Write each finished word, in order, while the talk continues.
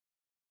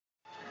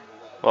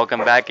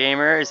Welcome back,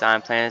 gamers.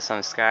 I'm playing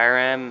some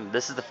Skyrim.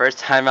 This is the first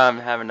time I'm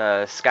having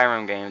a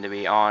Skyrim game to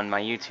be on my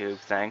YouTube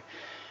thing.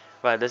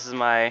 But this is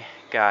my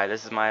guy.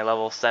 This is my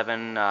level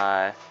 7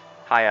 high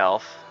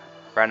elf.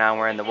 Right now I'm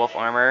wearing the wolf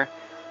armor.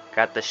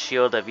 Got the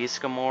shield of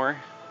Iskamor.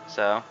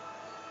 So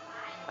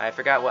I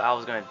forgot what I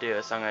was going to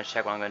do, so I'm going to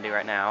check what I'm going to do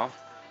right now.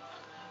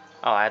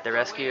 Oh, I have to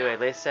rescue a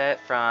Lacet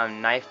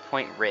from Knife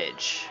Point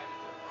Ridge.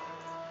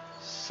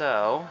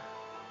 So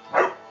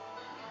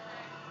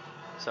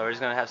we're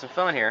just going to have some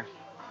fun here.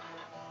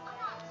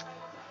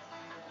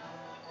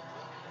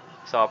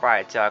 So I'll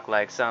probably talk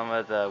like some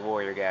of the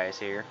warrior guys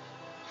here.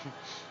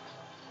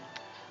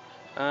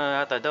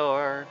 Out the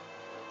door.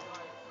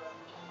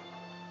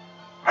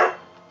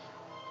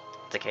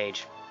 It's a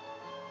cage.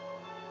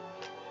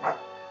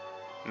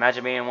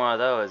 Imagine being one of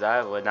those.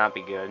 That would not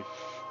be good.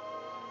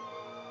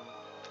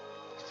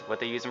 It's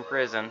what they used in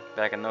prison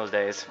back in those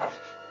days.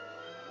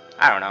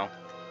 I don't know.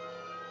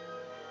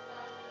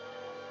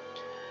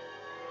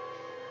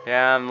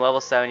 Yeah, I'm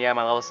level 7. Yeah,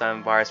 my level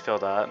 7 bar is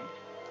filled up.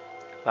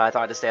 But I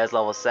thought to stay as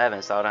level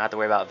 7 so I don't have to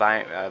worry about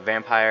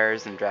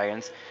vampires and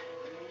dragons.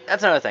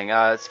 That's another thing.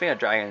 Speaking of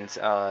dragons,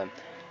 I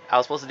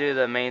was supposed to do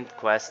the main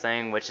quest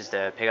thing, which is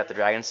to pick up the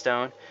dragon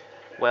stone.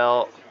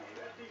 Well,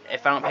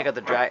 if I pick up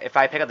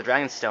the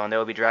dragon stone, there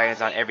will be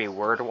dragons on every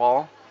word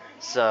wall.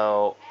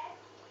 So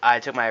I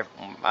took my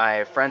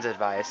friend's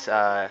advice,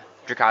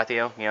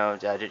 Dracathio, you know,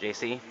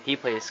 JC. He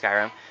plays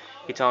Skyrim.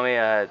 He told me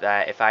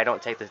that if I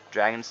don't take the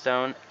dragon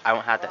stone, I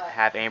won't have to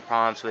have any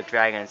problems with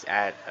dragons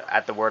at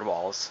the word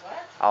walls.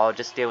 I'll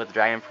just deal with the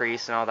dragon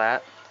priest and all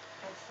that.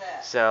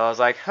 So I was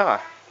like, huh,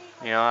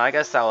 you know, I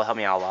guess that will help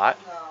me out a lot.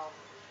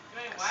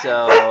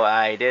 So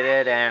I did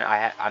it, and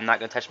I'm not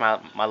gonna touch my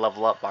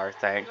level up bar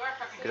thing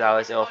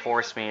because it'll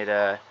force me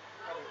to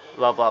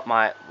level up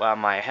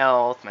my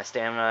health, my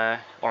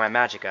stamina, or my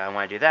magicka. And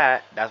when I do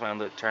that, that's when I'm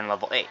gonna turn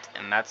level 8,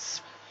 and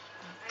that's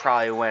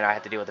probably when I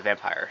have to deal with the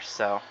vampires.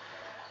 So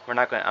I'm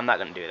not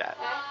gonna do that.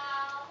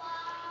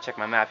 Check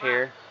my map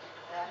here.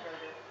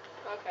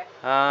 Okay.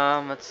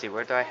 Let's see,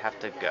 where do I have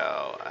to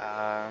go?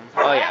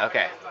 Oh yeah,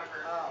 okay.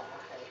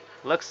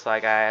 Looks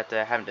like I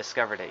haven't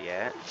discovered it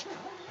yet.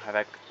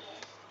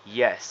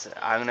 Yes,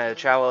 I'm gonna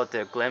travel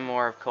to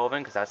Glenmore of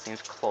Coven because that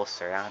seems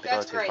closer. I don't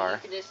have to go too far. You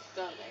can just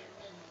go there.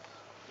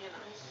 You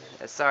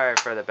know. Sorry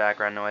for the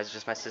background noise.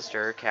 Just my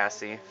sister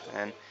Cassie,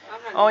 and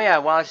oh yeah,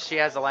 while she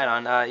has the light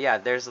on, yeah,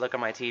 there's a look at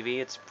my TV.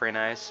 It's pretty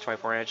nice,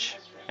 24-inch.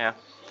 Yeah,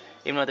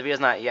 even though the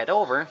video's not yet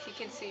over. You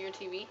can see your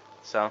TV.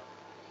 So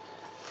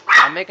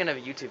I'm making a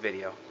YouTube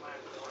video.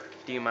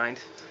 Do you mind?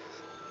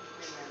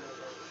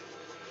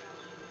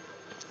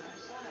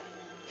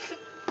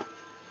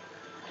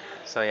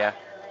 So yeah.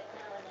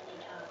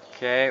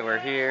 Okay, we're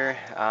here.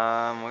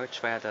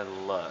 Which way I have to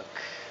look?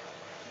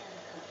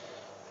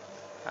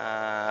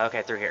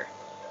 Okay, through here.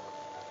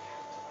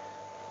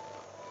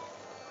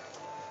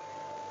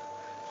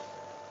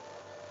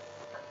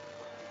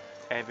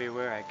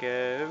 Everywhere I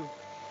go.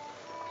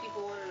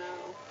 People want to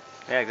know.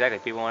 Yeah, exactly.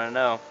 People want to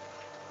know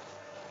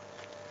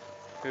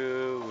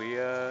who we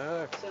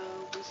are.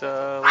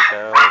 So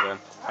Kelvin.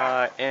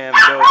 I am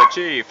D0vah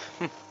Chief.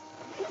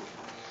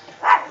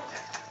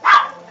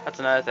 That's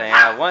another thing.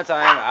 One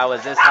time I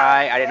was this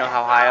high. I didn't know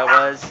how high I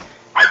was.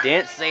 I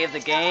didn't save the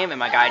game, and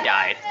my guy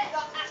died.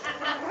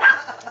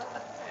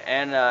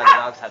 And the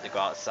dogs had to go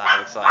outside.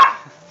 Looks like.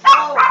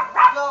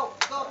 Go,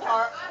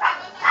 Tart.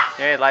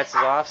 Yeah, lights is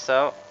off,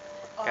 so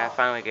gotta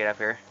finally get up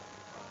here.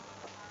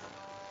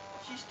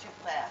 She's too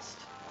fast.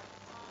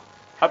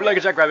 I'll be like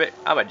a jackrabbit.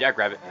 I'm a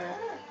jackrabbit.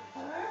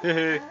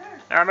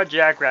 I'm a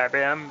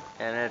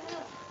jackrabbit.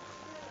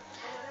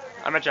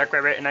 I'm a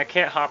jackrabbit, and I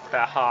can't hop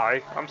that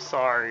high. I'm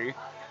sorry.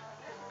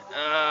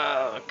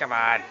 Oh, come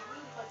on.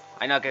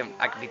 I know I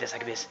can beat this. I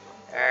can beat this.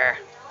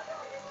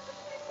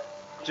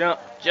 Jump,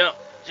 jump,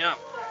 jump.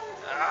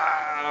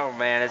 Oh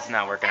man, it's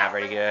not working out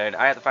very good.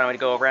 I have to find a way to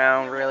go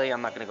around. Really,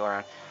 I'm not gonna go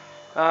around.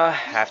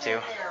 Have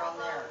to.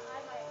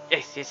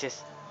 Yes, yes,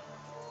 yes.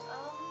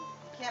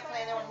 Can't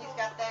play there when he's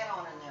got that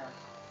on in there.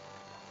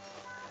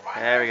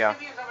 There we go.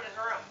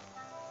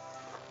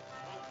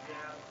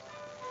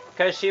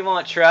 Because she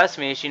won't trust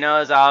me. She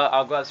knows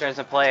I'll go upstairs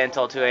and play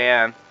until 2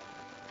 a.m.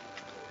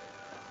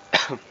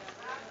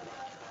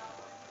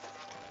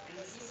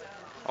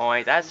 Oh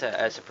wait, that's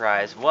a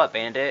surprise. What,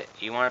 Bandit?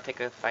 You want to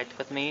pick a fight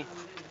with me?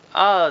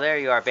 Oh, there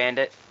you are,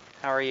 Bandit.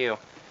 How are you?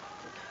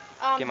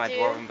 Get my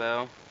dwarven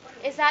bow.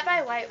 Is that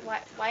by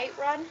White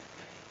Run?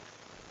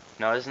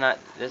 No, this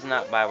is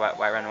not by White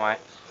Run. Why?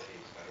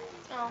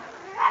 Oh.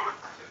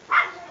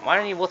 Why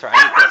don't you wolf throw?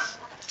 I need this.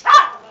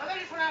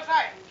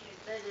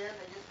 They did.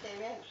 They just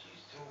came in.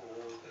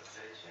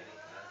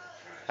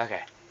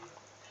 Okay.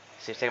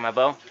 See, taking my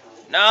bow.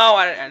 No,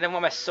 I didn't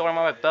want my sword. I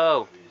want my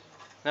bow.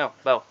 No,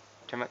 bow.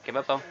 Give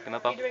my bow. Give my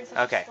bow.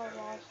 Okay.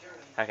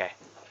 Okay.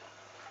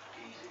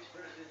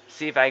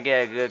 See if I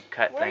get a good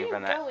cut thing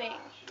from that. Where are you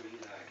going?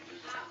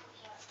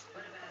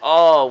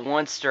 Oh,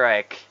 one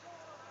strike.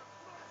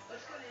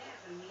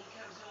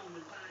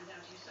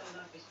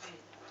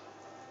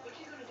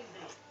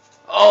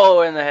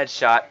 Oh, in the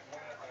headshot.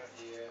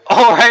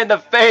 Oh, right in the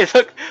face.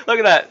 Look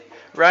at that.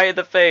 Right in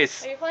the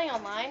face. Are you playing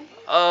online?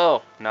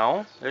 Oh,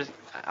 no.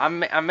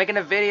 I'm making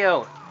a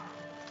video.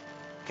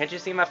 Can't you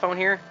see my phone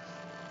here?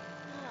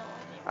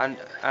 No.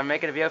 I'm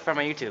making a video for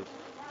my YouTube.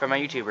 For my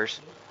YouTubers.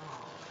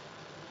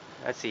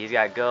 Let's see. He's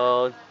got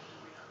gold.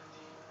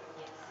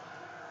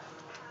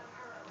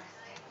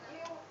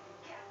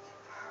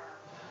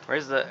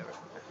 Where's the...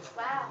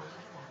 Wow.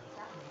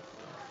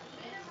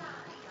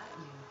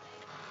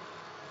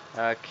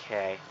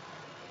 Okay.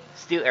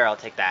 Steel arrow,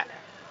 take that.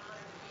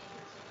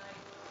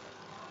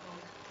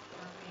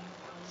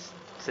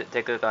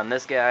 Take a look on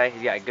this guy.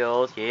 He's got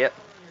gold. Yep.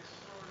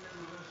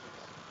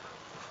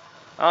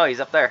 Oh, he's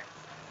up there.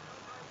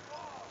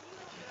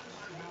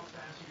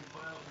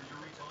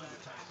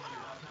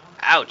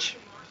 Ouch.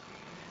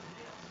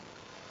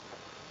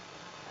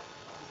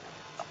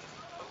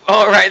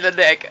 Oh, right in the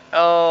neck.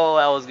 Oh,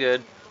 that was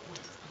good.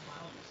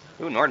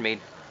 Ooh, Nordmead.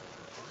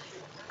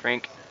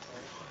 Drink.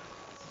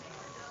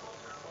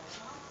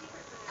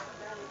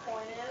 And the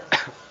point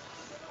is,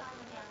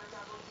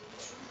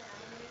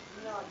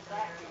 you know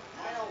exactly.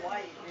 I know why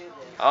you do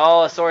this.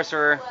 Oh, a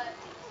sorcerer.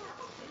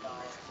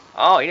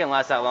 Oh, he didn't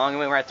last that long. He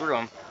went right through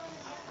him.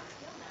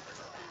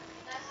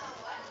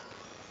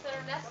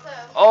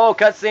 Oh,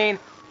 cutscene.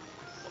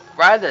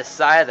 Right at the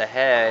side of the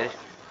head.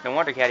 No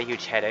wonder he had a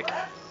huge headache.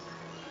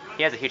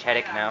 He has a huge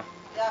headache now.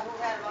 Yeah,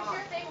 who had it on?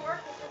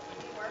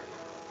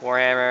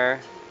 Warhammer.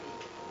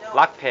 No.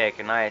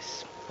 Lockpick.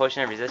 Nice.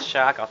 Potion of resist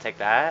shock. I'll take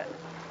that.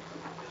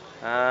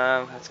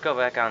 Let's go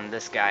back on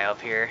this guy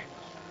up here.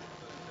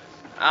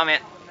 Oh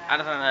man. I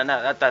don't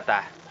know.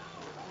 That.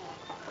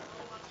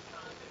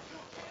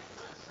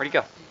 Where'd he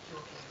go?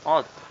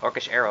 Oh,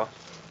 orcish arrow.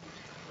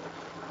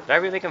 Did I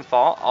really make him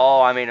fall?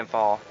 Oh, I made him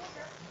fall.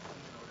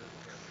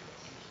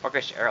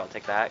 Orcish arrow,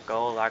 take that.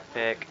 Gold,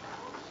 lockpick.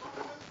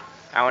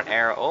 Iron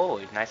arrow. Oh,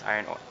 nice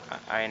iron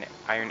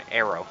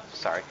arrow.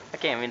 Sorry, I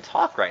can't even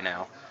talk right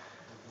now.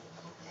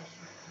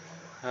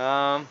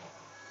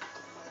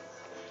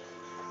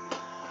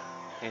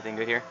 Anything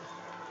good here?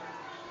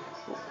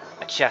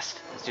 A chest.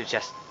 Let's do a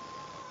chest.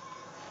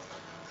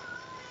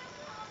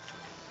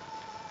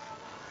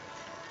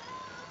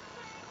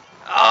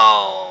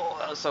 Oh,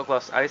 that was so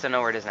close. At least I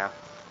know where it is now.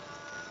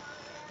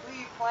 Who are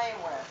you playing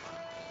with?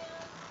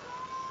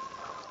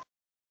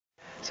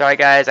 Sorry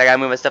guys, I gotta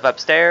move my stuff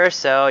upstairs,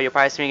 so you'll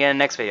probably see me again in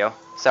the next video.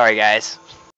 Sorry guys.